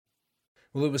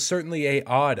Well, it was certainly a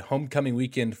odd homecoming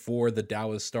weekend for the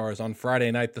Dallas Stars. On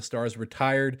Friday night, the Stars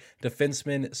retired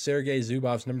defenseman Sergei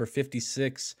Zubov's number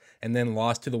 56 and then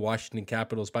lost to the Washington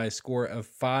Capitals by a score of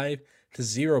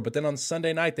 5-0. But then on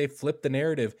Sunday night, they flipped the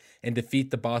narrative and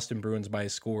defeat the Boston Bruins by a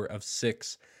score of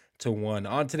 6-1.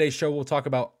 On today's show, we'll talk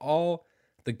about all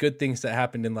the good things that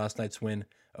happened in last night's win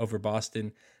over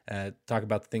Boston. Talk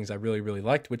about the things I really, really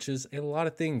liked, which is a lot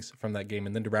of things from that game.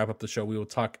 And then to wrap up the show, we will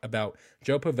talk about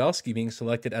Joe Pavelski being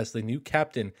selected as the new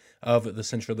captain of the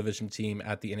Central Division team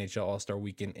at the NHL All-Star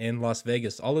Weekend in Las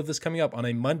Vegas. All of this coming up on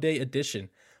a Monday edition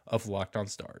of Locked On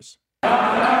Stars.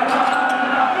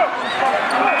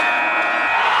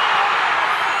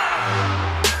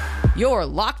 You're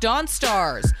Locked On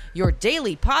Stars, your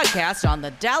daily podcast on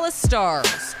the Dallas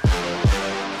Stars.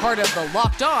 Part of the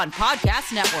Locked On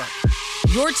Podcast Network.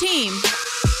 Your team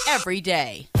every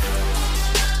day.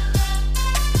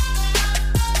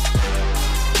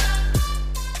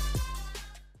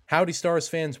 Howdy, Stars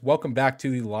fans. Welcome back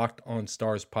to the Locked On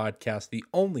Stars podcast, the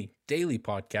only daily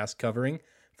podcast covering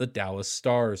the Dallas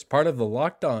Stars, part of the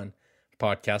Locked On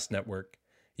Podcast Network.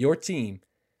 Your team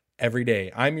every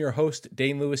day. I'm your host,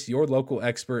 Dane Lewis, your local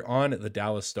expert on the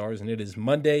Dallas Stars, and it is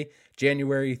Monday,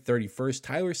 January 31st,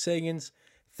 Tyler Seguin's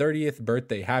 30th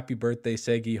birthday. Happy birthday,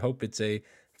 Segi. Hope it's a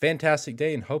fantastic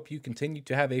day and hope you continue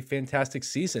to have a fantastic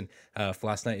season. If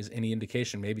last night is any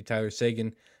indication, maybe Tyler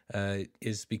Seguin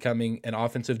is becoming an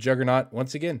offensive juggernaut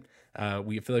once again.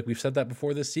 We feel like we've said that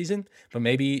before this season, but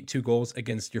maybe 2 goals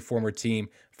against your former team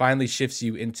finally shifts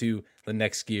you into the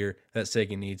next gear that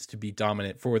Seguin needs to be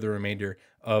dominant for the remainder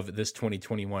of this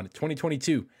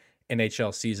 2021-2022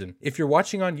 NHL season. If you're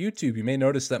watching on YouTube, you may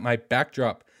notice that my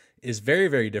backdrop is very,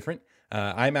 very different.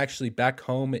 I'm actually back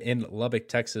home in Lubbock,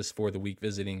 Texas for the week,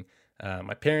 visiting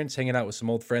my parents, hanging out with some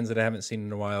old friends that I haven't seen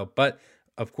in a while. But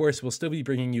of course, we'll still be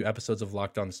bringing you episodes of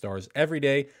Locked On Stars every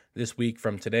day this week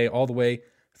from today all the way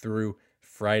through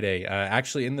Friday.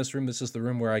 Actually, in this room, this is the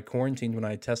room where I quarantined when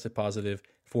I tested positive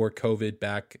for COVID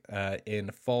back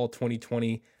in fall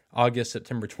 2020, August,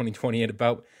 September 2020. And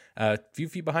about a few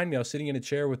feet behind me, I was sitting in a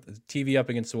chair with the TV up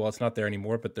against the wall. It's not there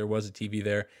anymore, but there was a TV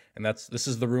there. And this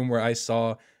is the room where I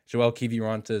saw Joel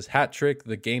Kiviranta's hat trick,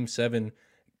 the Game 7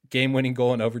 game-winning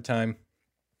goal in overtime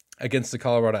against the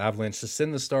Colorado Avalanche to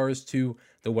send the Stars to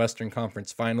the Western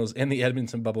Conference Finals in the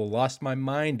Edmonton bubble. Lost my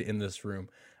mind in this room.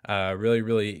 Really,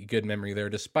 really good memory there,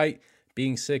 despite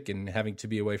being sick and having to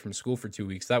be away from school for 2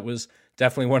 weeks. That was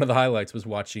definitely one of the highlights, was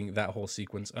watching that whole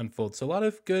sequence unfold. So a lot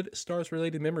of good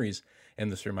Stars-related memories in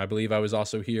this room. I believe I was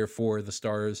also here for the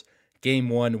Stars' Game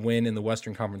 1 win in the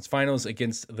Western Conference Finals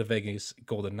against the Vegas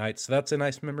Golden Knights. So that's a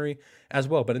nice memory as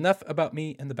well. But enough about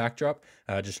me and the backdrop.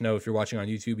 Just know if you're watching on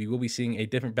YouTube, you will be seeing a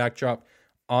different backdrop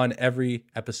on every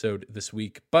episode this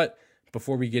week. But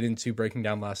before we get into breaking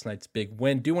down last night's big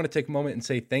win, do want to take a moment and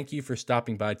say thank you for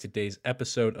stopping by today's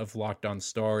episode of Locked On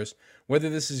Stars.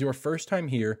 Whether this is your first time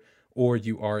here or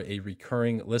you are a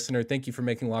recurring listener, thank you for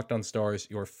making Locked On Stars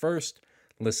your first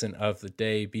listen of the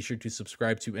day. Be sure to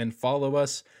subscribe to and follow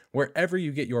us wherever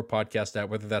you get your podcast at,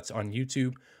 whether that's on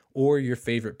YouTube or your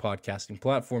favorite podcasting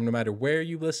platform. No matter where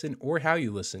you listen or how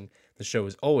you listen, the show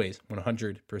is always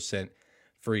 100%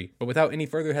 free. But without any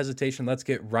further hesitation, let's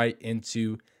get right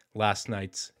into last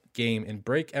night's game and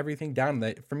break everything down.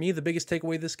 For me, the biggest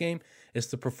takeaway of this game is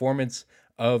the performance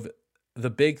of the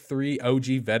big 3 OG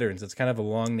veterans. It's kind of a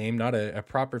long name, not a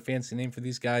proper fancy name for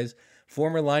these guys.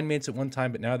 Former line mates at one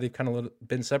time, but now they've kind of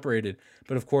been separated.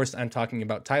 But of course, I'm talking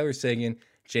about Tyler Seguin,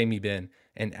 Jamie Benn,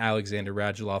 and Alexander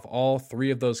Radulov. All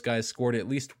 3 of those guys scored at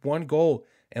least 1 goal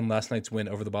in last night's win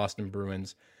over the Boston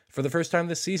Bruins. For the first time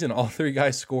this season, all 3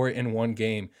 guys score in 1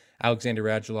 game. Alexander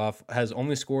Radulov has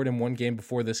only scored in 1 game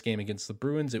before this game against the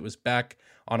Bruins. It was back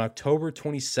on October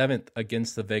 27th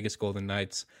against the Vegas Golden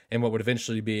Knights in what would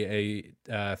eventually be a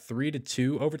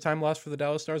 3-2 overtime loss for the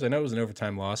Dallas Stars. I know it was an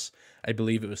overtime loss. I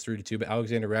believe it was 3-2, but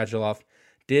Alexander Radulov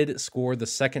did score the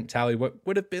second tally, what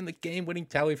would have been the game-winning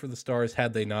tally for the Stars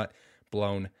had they not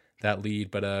blown that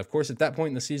lead. But of course, at that point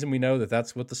in the season, we know that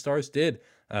that's what the Stars did,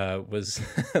 was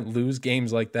lose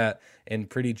games like that in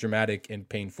pretty dramatic and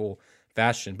painful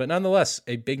fashion. But nonetheless,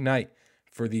 a big night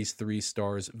for these 3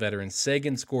 Stars veterans.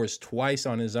 Seguin scores twice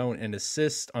on his own and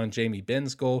assists on Jamie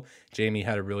Benn's goal. Jamie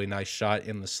had a really nice shot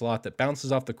in the slot that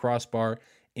bounces off the crossbar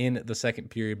in the second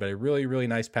period, but a really, really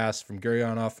nice pass from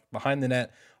Gurianov behind the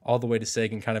net all the way to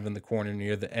Seguin, kind of in the corner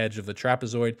near the edge of the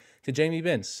trapezoid, to Jamie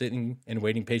Benn, sitting and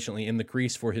waiting patiently in the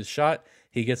crease for his shot.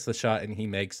 He gets the shot and he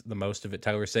makes the most of it.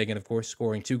 Tyler Seguin, of course,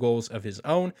 scoring 2 goals of his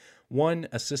own, 1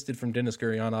 assisted from Denis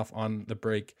Gurianov on the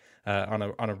break, on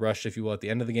a rush, if you will, at the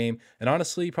end of the game. And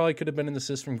honestly, probably could have been an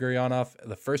assist from Gurianov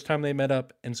the first time they met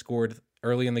up and scored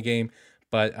early in the game,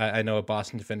 but I know a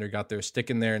Boston defender got their stick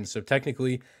in there, and so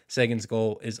technically Seguin's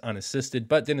goal is unassisted,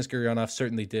 but Denis Gurianov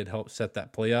certainly did help set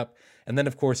that play up. And then,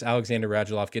 of course, Alexander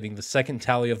Radulov getting the second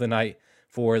tally of the night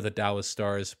for the Dallas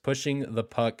Stars, pushing the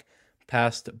puck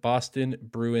past Boston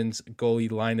Bruins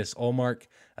goalie Linus Ullmark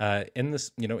in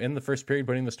the first period,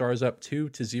 putting the Stars up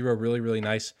 2-0. Really, really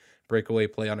nice breakaway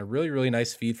play on a really, really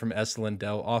nice feed from Esa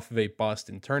Lindell off of a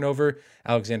Boston turnover.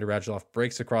 Alexander Radulov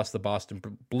breaks across the Boston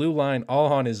blue line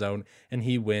all on his own, and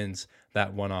he wins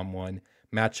that one-on-one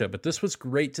matchup. But this was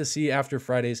great to see after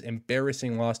Friday's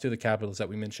embarrassing loss to the Capitals that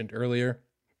we mentioned earlier.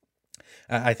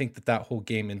 I think that whole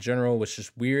game in general was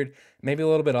just weird, maybe a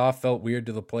little bit off, felt weird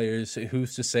to the players.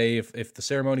 Who's to say if the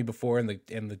ceremony before and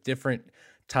the different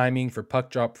timing for puck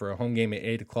drop for a home game at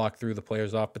 8 o'clock threw the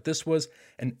players off. But this was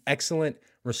an excellent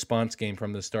response game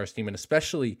from the Stars team, and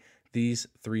especially these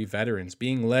three veterans.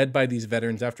 Being led by these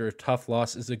veterans after a tough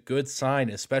loss is a good sign,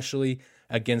 especially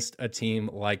against a team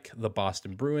like the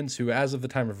Boston Bruins, who, as of the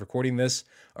time of recording this,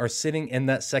 are sitting in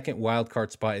that second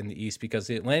wildcard spot in the East, because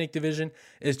the Atlantic Division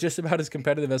is just about as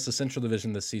competitive as the Central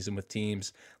Division this season, with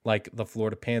teams like the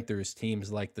Florida Panthers,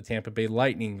 teams like the Tampa Bay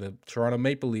Lightning, the Toronto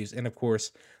Maple Leafs, and of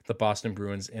course the Boston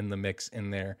Bruins in the mix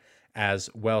in there as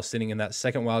well, sitting in that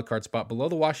second wildcard spot below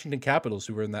the Washington Capitals,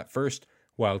 who were in that first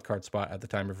wildcard spot at the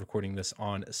time of recording this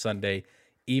on Sunday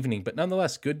evening. But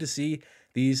nonetheless, good to see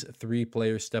these three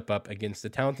players step up against a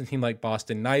talented team like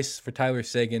Boston. Nice for Tyler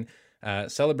Seguin,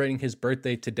 celebrating his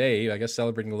birthday today, I guess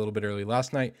celebrating a little bit early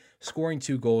last night, scoring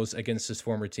 2 goals against his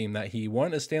former team that he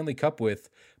won a Stanley Cup with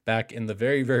back in the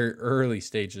very, very early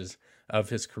stages of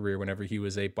his career whenever he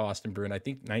was a Boston Bruin. I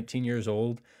think 19 years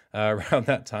old around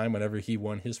that time, whenever he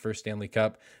won his first Stanley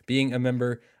Cup, being a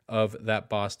member of that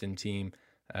Boston team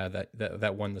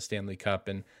that won the Stanley Cup.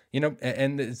 And,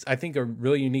 it's, I think a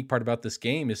really unique part about this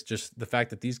game is just the fact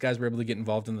that these guys were able to get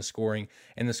involved in the scoring,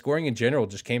 and the scoring in general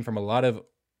just came from a lot of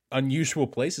unusual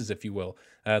places, if you will.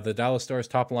 The Dallas Stars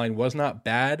top line was not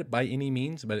bad by any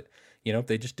means, but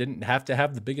they just didn't have to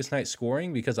have the biggest night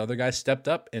scoring because other guys stepped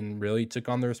up and really took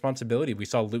on the responsibility. We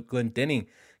saw Luke Glendening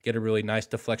get a really nice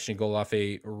deflection goal off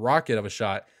a rocket of a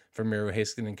shot from Miro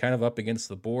Heiskanen, kind of up against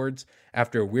the boards.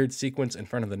 After a weird sequence in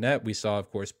front of the net, we saw, of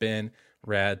course, Ben,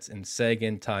 Rads, and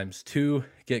Seguin ×2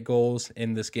 get goals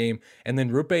in this game. And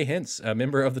then Roope Hintz, a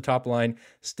member of the top line,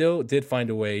 still did find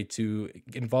a way to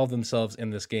involve themselves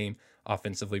in this game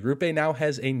offensively. Roope now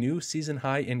has a new season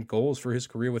high in goals for his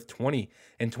career with 20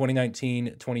 in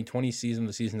 2019-2020 season,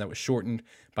 the season that was shortened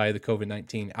by the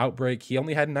COVID-19 outbreak. He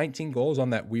only had 19 goals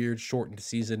on that weird shortened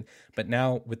season, but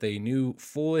now with a new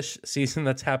foolish season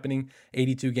that's happening,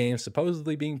 82 games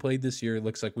supposedly being played this year, it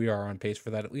looks like we are on pace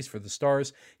for that, at least for the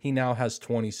Stars. He now has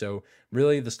 20, so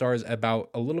really the Stars about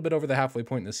a little bit over the halfway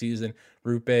point in the season.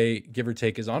 Roope, give or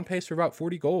take, is on pace for about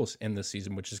 40 goals in this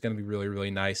season, which is going to be really,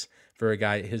 really nice for a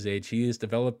guy at his age. He is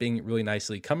developing really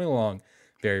nicely, coming along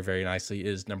very, very nicely,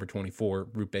 is number 24,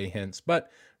 Roope Hintz. But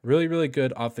really, really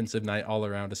good offensive night all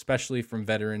around, especially from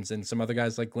veterans and some other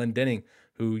guys like Glendening,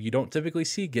 who you don't typically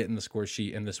see get in the score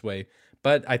sheet in this way.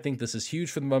 But I think this is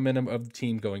huge for the momentum of the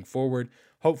team going forward.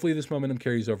 Hopefully this momentum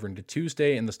carries over into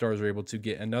Tuesday and the Stars are able to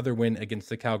get another win against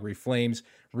the Calgary Flames,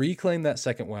 reclaim that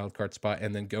second wildcard spot,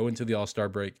 and then go into the All-Star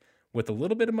break with a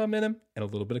little bit of momentum and a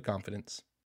little bit of confidence.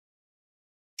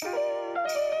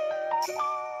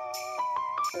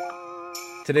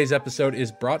 Today's episode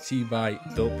is brought to you by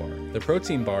Built Bar, the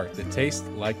protein bar that tastes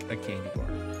like a candy bar,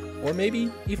 or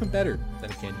maybe even better than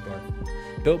a candy bar.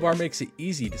 Built Bar makes it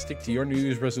easy to stick to your New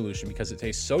Year's resolution because it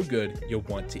tastes so good you'll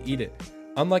want to eat it.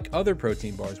 Unlike other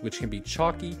protein bars, which can be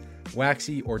chalky,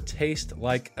 waxy, or taste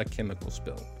like a chemical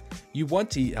spill. You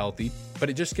want to eat healthy, but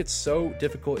it just gets so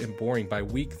difficult and boring by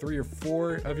week 3 or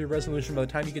 4 of your resolution. By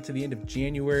the time you get to the end of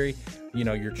January,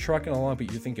 you're trucking along,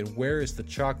 but you're thinking, where is the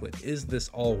chocolate? Is this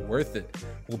all worth it?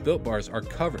 Well, Built Bars are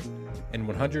covered in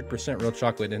 100% real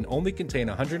chocolate and only contain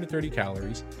 130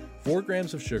 calories, 4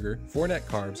 grams of sugar, 4 net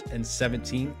carbs, and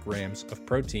 17 grams of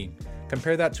protein.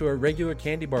 Compare that to a regular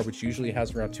candy bar, which usually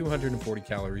has around 240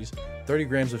 calories, 30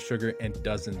 grams of sugar, and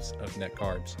dozens of net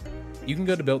carbs. You can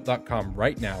go to Built.com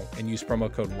right now and use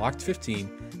promo code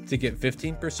LOCKED15 to get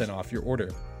 15% off your order.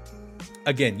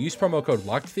 Again, use promo code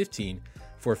LOCKED15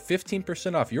 for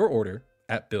 15% off your order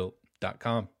at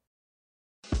Built.com.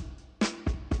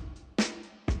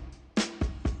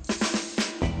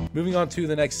 Moving on to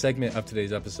the next segment of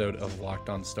today's episode of Locked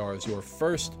On Stars, your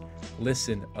first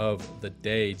listen of the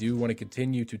day. Do want to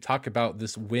continue to talk about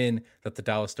this win that the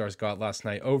Dallas Stars got last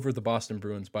night over the Boston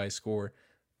Bruins by a score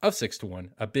of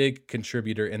 6-1. A big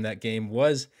contributor in that game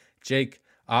was Jake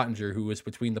Ottinger, who was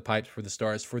between the pipes for the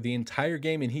Stars for the entire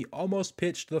game, and he almost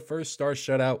pitched the first Stars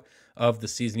shutout of the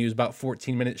season. He was about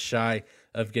 14 minutes shy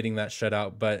of getting that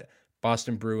shutout, but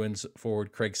Boston Bruins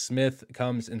forward Craig Smith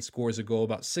comes and scores a goal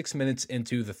about 6 minutes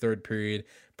into the third period,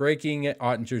 breaking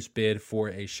Ottinger's bid for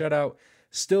a shutout.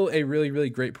 Still a really, really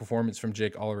great performance from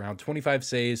Jake all around. 25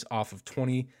 saves off of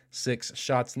 26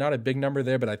 shots. Not a big number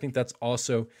there, but I think that's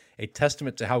also a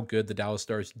testament to how good the Dallas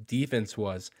Stars defense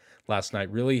was last night,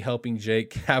 really helping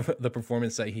Jake have the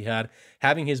performance that he had,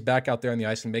 having his back out there on the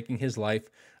ice and making his life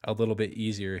a little bit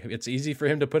easier. It's easy for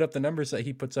him to put up the numbers that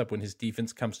he puts up when his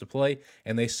defense comes to play,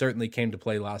 and they certainly came to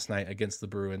play last night against the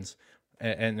Bruins.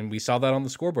 And we saw that on the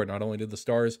scoreboard. Not only did the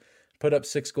Stars put up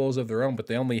 6 goals of their own, but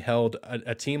they only held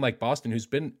a team like Boston, who's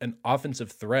been an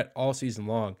offensive threat all season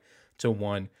long, to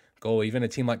 1 goal. Even a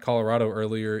team like Colorado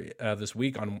earlier this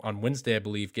week on Wednesday, I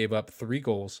believe, gave up 3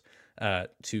 goals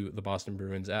to the Boston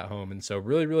Bruins at home. And so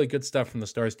really, really good stuff from the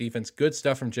Stars defense. Good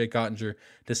stuff from Jake Ottinger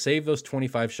to save those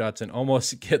 25 shots and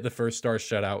almost get the first Stars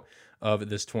shutout of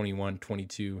this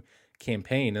 21-22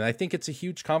 campaign. And I think it's a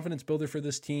huge confidence builder for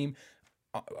this team,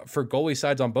 for goalie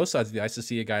sides on both sides of the ice, to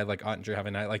see a guy like Ottinger have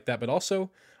a night like that. But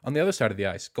also on the other side of the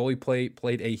ice, goalie play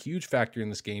played a huge factor in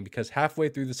this game, because halfway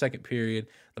through the second period,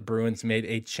 the Bruins made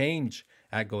a change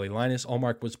at goalie. Linus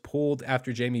Ullmark was pulled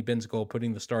after Jamie Benn's goal,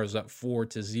 putting the Stars up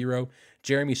 4-0.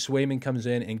 Jeremy Swayman comes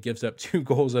in and gives up 2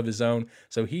 goals of his own,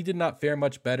 so he did not fare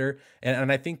much better.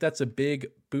 And I think that's a big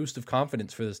boost of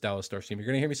confidence for this Dallas Stars team. You're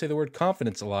going to hear me say the word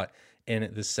confidence a lot in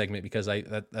this segment, because I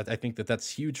think that's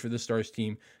huge for the Stars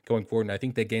team going forward, and I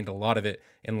think they gained a lot of it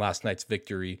in last night's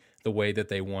victory, the way that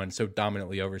they won so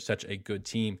dominantly over such a good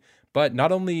team. But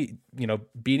not only,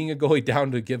 beating a goalie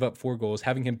down to give up 4 goals,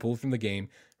 having him pulled from the game,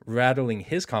 rattling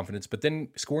his confidence, but then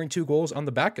scoring 2 goals on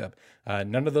the backup.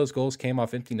 None of those goals came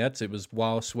off empty nets. It was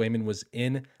while Swayman was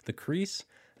in the crease,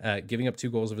 giving up 2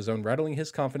 goals of his own, rattling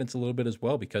his confidence a little bit as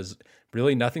well, because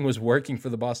really nothing was working for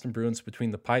the Boston Bruins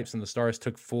between the pipes, and the Stars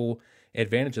took full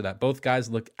advantage of that. Both guys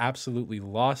looked absolutely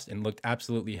lost and looked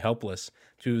absolutely helpless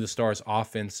to the Stars'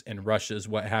 offense and rushes,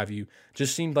 what have you.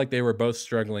 Just seemed like they were both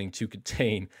struggling to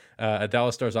contain a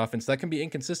Dallas Stars offense that can be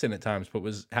inconsistent at times, but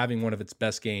was having one of its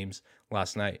best games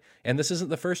last night. And this isn't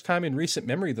the first time in recent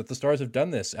memory that the Stars have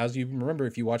done this. As you remember,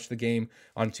 if you watched the game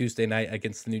on Tuesday night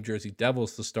against the New Jersey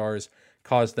Devils, the Stars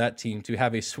caused that team to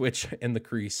have a switch in the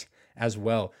crease as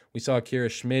well. We saw Akira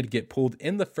Schmid get pulled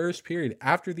in the first period,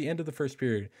 after the end of the first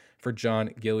period, for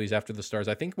John Gillies, after the Stars,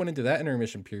 I think, went into that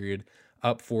intermission period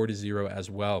up 4-0 as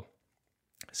well.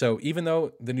 So even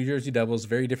though the New Jersey Devils,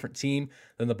 very different team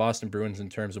than the Boston Bruins in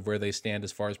terms of where they stand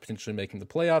as far as potentially making the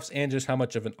playoffs and just how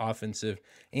much of an offensive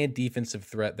and defensive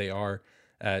threat they are,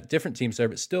 different teams there,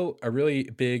 but still a really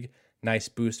big, nice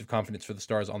boost of confidence for the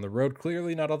Stars on the road.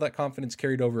 Clearly not all that confidence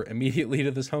carried over immediately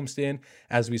to this homestand,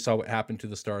 as we saw what happened to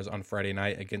the Stars on Friday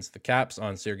night against the Caps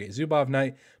on Sergei Zubov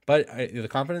night. But the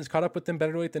confidence caught up with them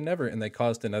better late than never, and they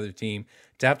caused another team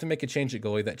to have to make a change at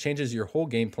goalie that changes your whole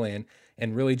game plan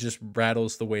and really just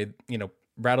rattles the way,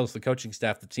 rattles the coaching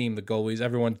staff, the team, the goalies,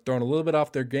 everyone thrown a little bit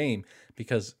off their game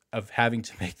because of having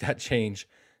to make that change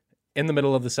in the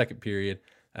middle of the second period.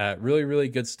 Really, really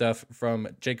good stuff from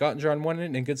Jake Ottinger on one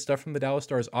end, and good stuff from the Dallas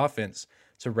Stars offense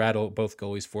to rattle both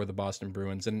goalies for the Boston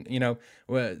Bruins. And,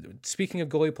 speaking of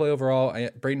goalie play overall,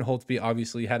 Braden Holtby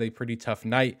obviously had a pretty tough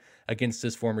night against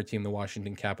his former team, the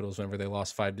Washington Capitals, whenever they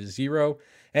lost 5-0.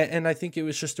 And I think it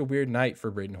was just a weird night for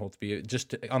Braden Holtby.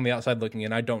 Just on the outside looking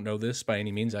in, I don't know this by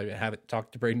any means. I haven't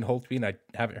talked to Braden Holtby, and I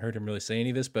haven't heard him really say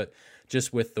any of this, but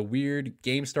just with the weird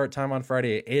game start time on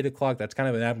Friday at 8 o'clock, that's kind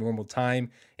of an abnormal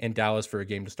time in Dallas for a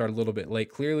game to start a little bit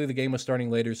late. Clearly, the game was starting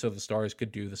later so the Stars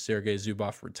could do the Sergei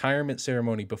Zubov retirement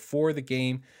ceremony before the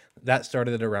game. That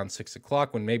started at around 6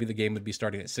 o'clock, when maybe the game would be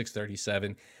starting at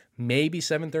 6:37, maybe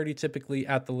 7:30 typically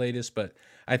at the latest, but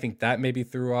I think that maybe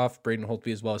threw off Braden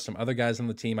Holtby as well as some other guys on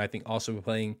the team. I think also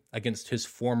playing against his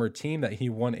former team that he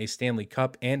won a Stanley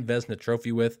Cup and Vezina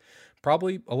Trophy with.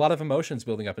 Probably a lot of emotions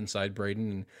building up inside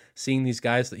Braden, and seeing these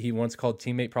guys that he once called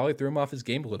teammate probably threw him off his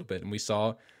game a little bit, and we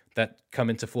saw that come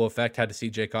into full effect. Had to see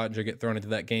Jake Ottinger get thrown into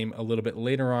that game a little bit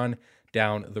later on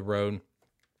down the road.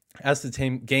 As the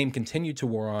game continued to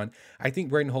wear on, I think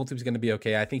Braden Holtby is going to be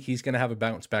okay. I think he's going to have a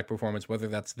bounce-back performance, whether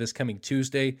that's this coming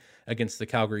Tuesday against the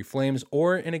Calgary Flames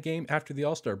or in a game after the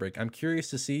All-Star break. I'm curious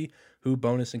to see who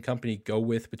Bowness and company go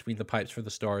with between the pipes for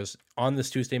the Stars on this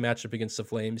Tuesday matchup against the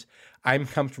Flames. I'm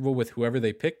comfortable with whoever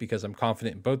they pick because I'm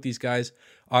confident in both these guys.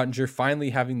 Ottinger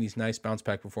finally having these nice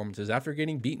bounce-back performances after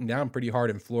getting beaten down pretty hard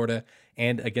in Florida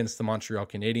and against the Montreal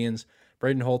Canadiens.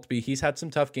 Braden Holtby, he's had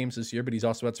some tough games this year, but he's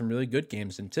also had some really good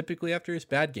games. And typically after his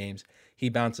bad games, he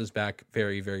bounces back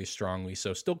very, very strongly.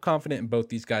 So still confident in both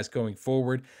these guys going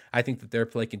forward. I think that their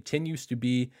play continues to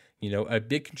be, a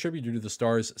big contributor to the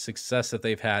Stars' success that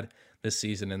they've had this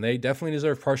season. And they definitely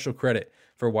deserve partial credit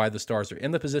for why the Stars are in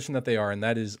the position that they are. And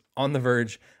that is on the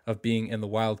verge of being in the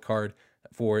wild card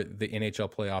for the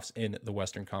NHL playoffs in the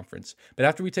Western Conference. But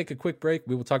after we take a quick break,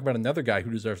 we will talk about another guy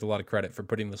who deserves a lot of credit for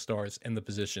putting the Stars in the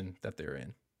position that they're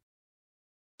in.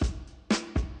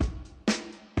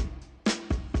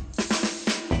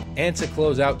 And to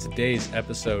close out today's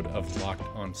episode of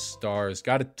Locked on Stars,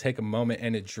 got to take a moment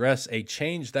and address a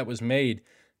change that was made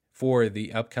for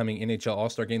the upcoming NHL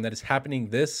All-Star Game that is happening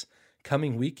this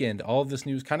coming weekend. All of this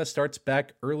news kind of starts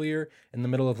back earlier in the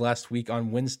middle of last week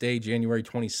on Wednesday, January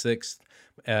 26th,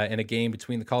 in a game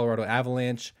between the Colorado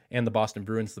Avalanche and the Boston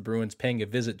Bruins. The Bruins paying a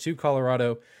visit to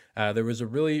Colorado. There was a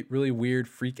really, really weird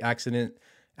freak accident.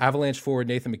 Avalanche forward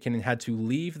Nathan MacKinnon had to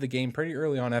leave the game pretty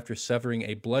early on after severing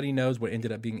a bloody nose, what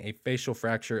ended up being a facial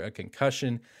fracture, a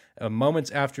concussion, moments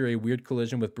after a weird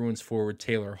collision with Bruins forward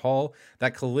Taylor Hall.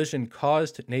 That collision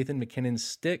caused Nathan MacKinnon's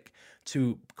stick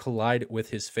to collide with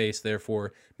his face,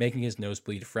 therefore making his nose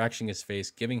bleed, fracturing his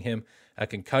face, giving him a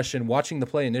concussion. Watching the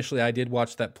play initially, I did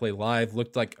watch that play live.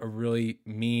 Looked like a really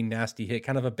mean, nasty hit,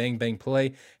 kind of a bang-bang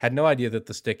play. Had no idea that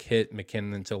the stick hit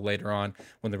MacKinnon until later on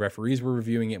when the referees were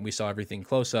reviewing it and we saw everything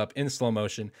close up in slow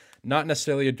motion. Not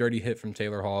necessarily a dirty hit from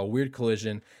Taylor Hall, a weird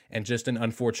collision, and just an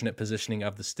unfortunate positioning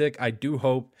of the stick. I do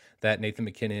hope that Nathan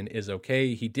MacKinnon is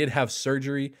okay. He did have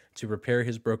surgery to repair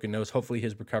his broken nose. Hopefully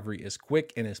his recovery is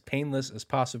quick and as painless as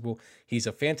possible. He's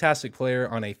a fantastic player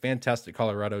on a fantastic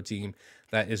Colorado team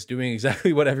that is doing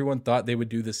exactly what everyone thought they would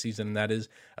do this season, and that is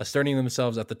asserting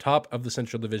themselves at the top of the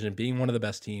Central Division, being one of the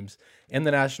best teams in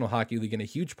the National Hockey League, and a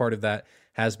huge part of that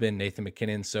has been Nathan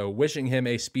MacKinnon. So wishing him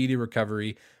a speedy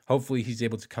recovery. Hopefully he's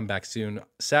able to come back soon.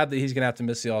 Sad that he's going to have to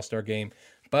miss the All-Star game,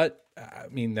 but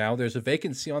now there's a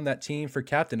vacancy on that team for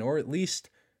captain, or at least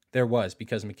there was,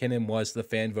 because MacKinnon was the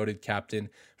fan-voted captain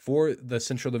for the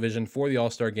Central Division for the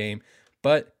All-Star game.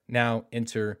 But now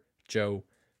enter Joe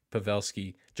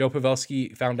Pavelski. Joe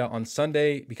Pavelski found out on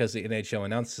Sunday, because the NHL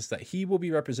announced this, that he will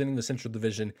be representing the Central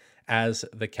Division as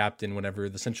the captain whenever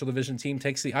the Central Division team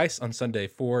takes the ice on Sunday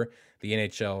for the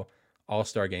NHL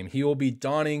All-Star Game. He will be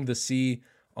donning the C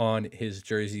on his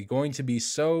jersey. Going to be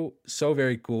so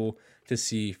very cool to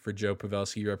see for Joe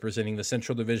Pavelski representing the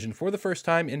Central Division for the first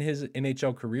time in his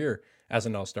NHL career as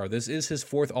an All-Star. This is his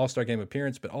fourth All-Star Game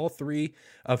appearance, but all three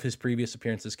of his previous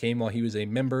appearances came while he was a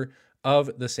member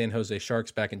of the San Jose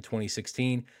Sharks back in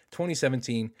 2016,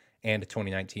 2017, and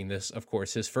 2019. This, of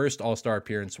course, his first All-Star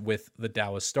appearance with the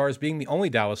Dallas Stars, being the only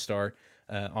Dallas Star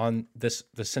on the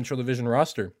Central Division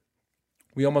roster.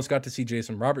 We almost got to see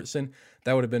Jason Robertson.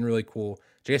 That would have been really cool.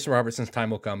 Jason Robertson's time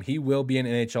will come. He will be an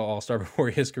NHL All-Star before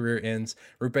his career ends.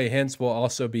 Roope Hintz will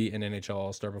also be an NHL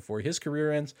All-Star before his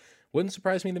career ends. Wouldn't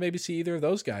surprise me to maybe see either of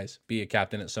those guys be a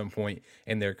captain at some point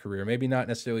in their career. Maybe not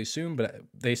necessarily soon, but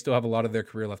they still have a lot of their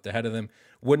career left ahead of them.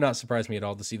 Would not surprise me at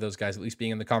all to see those guys at least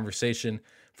being in the conversation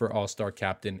for All-Star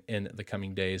captain in the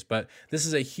coming days. But this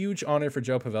is a huge honor for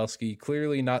Joe Pavelski.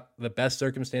 Clearly not the best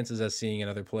circumstances, as seeing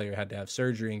another player had to have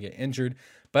surgery and get injured,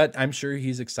 but I'm sure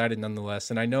he's excited nonetheless.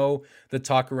 And I know the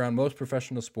talk around most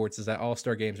professional sports is that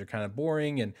All-Star games are kind of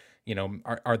boring and,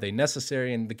 are they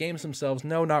necessary? And the games themselves,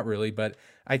 no, not really. But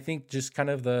I think just kind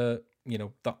of the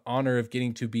honor of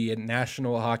getting to be a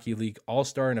National Hockey League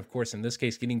All-Star, and of course, in this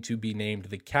case, getting to be named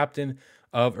the captain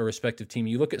of a respective team.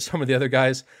 You look at some of the other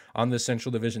guys on the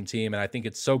Central Division team, and I think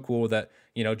it's so cool that,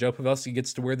 Joe Pavelski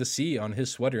gets to wear the C on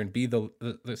his sweater and be the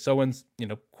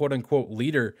quote unquote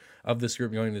leader of this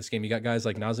group going into this game. You got guys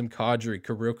like Nazem Kadri,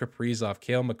 Kirill Kaprizov,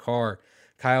 Cale Makar,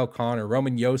 Kyle Connor,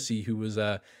 Roman Josi, who was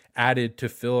added to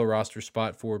fill a roster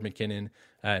spot for MacKinnon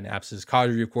and absence.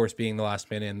 Kadri, of course, being the last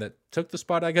man in that took the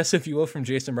spot, I guess, if you will, from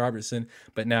Jason Robertson.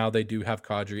 But now they do have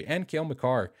Kadri and Cale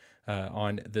Makar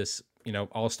on this,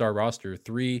 all-star roster.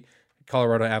 3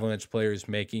 Colorado Avalanche players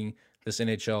making this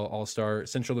NHL All-Star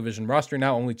Central Division roster.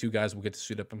 Now only 2 guys will get to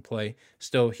suit up and play.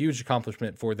 Still a huge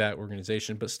accomplishment for that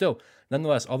organization. But still,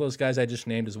 nonetheless, all those guys I just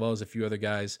named, as well as a few other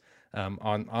guys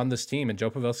on this team, and Joe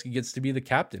Pavelski gets to be the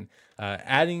captain,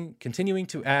 continuing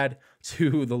to add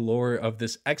to the lore of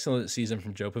this excellent season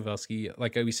from Joe Pavelski.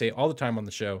 Like we say all the time on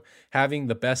the show, having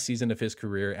the best season of his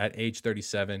career at age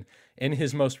 37 in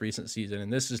his most recent season.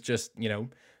 And this is just,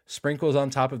 sprinkles on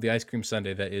top of the ice cream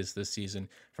sundae that is this season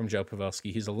from Joe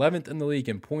Pavelski. He's 11th in the league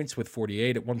in points with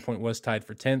 48. At one point was tied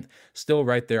for 10th, still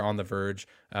right there on the verge.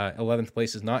 11th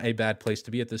place is not a bad place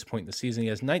to be at this point in the season. He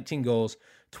has 19 goals,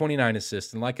 29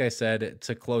 assists. And like I said,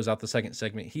 to close out the second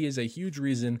segment, he is a huge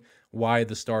reason why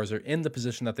the Stars are in the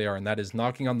position that they are, and that is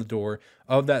knocking on the door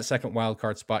of that second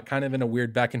wildcard spot, kind of in a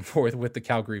weird back and forth with the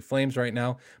Calgary Flames right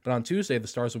now. But on Tuesday, the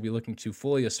Stars will be looking to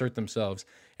fully assert themselves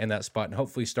in that spot and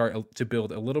hopefully start to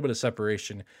build a little bit of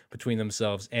separation between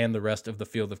themselves and the rest of the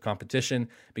field of competition.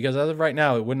 Because as of right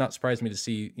now, it would not surprise me to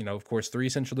see, of course, 3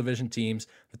 Central Division teams,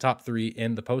 the top 3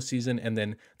 in the postseason, and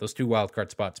then those 2 wildcard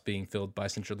spots being filled by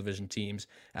Central Division teams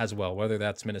as well, whether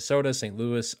that's Minnesota, St.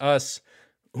 Louis, us,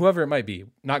 whoever it might be.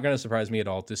 Not going to surprise me at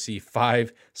all to see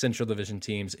 5 Central Division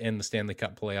teams in the Stanley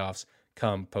Cup playoffs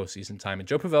come postseason time. And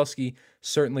Joe Pavelski,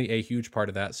 certainly a huge part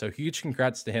of that. So huge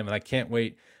congrats to him. And I can't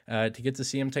wait to get to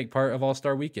see him take part of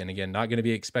All-Star Weekend. Again, not going to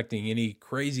be expecting any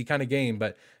crazy kind of game,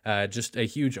 but just a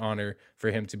huge honor for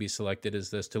him to be selected as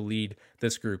this, to lead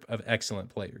this group of excellent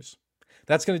players.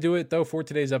 That's going to do it, though, for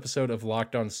today's episode of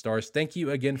Locked On Stars. Thank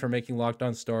you again for making Locked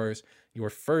On Stars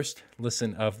your first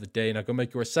listen of the day. Now go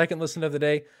make your second listen of the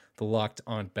day, the Locked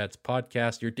On Bets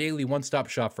podcast, your daily one-stop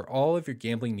shop for all of your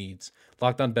gambling needs.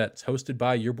 Locked On Bets, hosted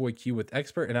by your boy Q, with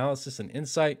expert analysis and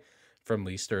insight from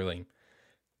Lee Sterling.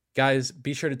 Guys,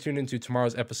 be sure to tune into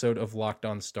tomorrow's episode of Locked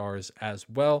On Stars as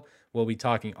well. We'll be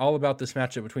talking all about this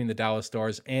matchup between the Dallas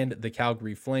Stars and the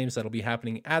Calgary Flames that'll be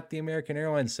happening at the American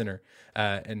Airlines Center.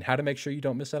 And how to make sure you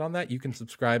don't miss out on that. You can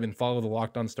subscribe and follow the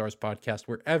Locked On Stars podcast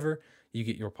wherever you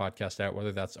get your podcast at,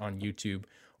 whether that's on YouTube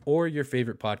or your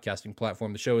favorite podcasting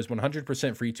platform. The show is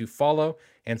 100% free to follow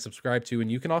and subscribe to,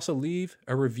 and you can also leave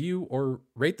a review or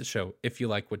rate the show if you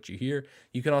like what you hear.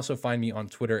 You can also find me on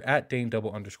Twitter at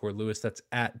Dane_Lewis. That's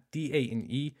at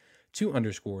DANE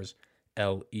 2_LEWIS.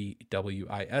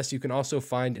 You can also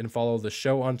find and follow the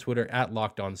show on Twitter at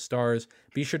Locked On Stars.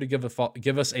 Be sure to give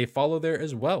us a follow there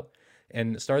as well.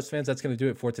 And Stars fans, that's going to do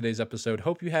it for today's episode.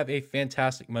 Hope you have a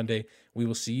fantastic Monday. We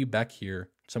will see you back here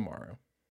tomorrow.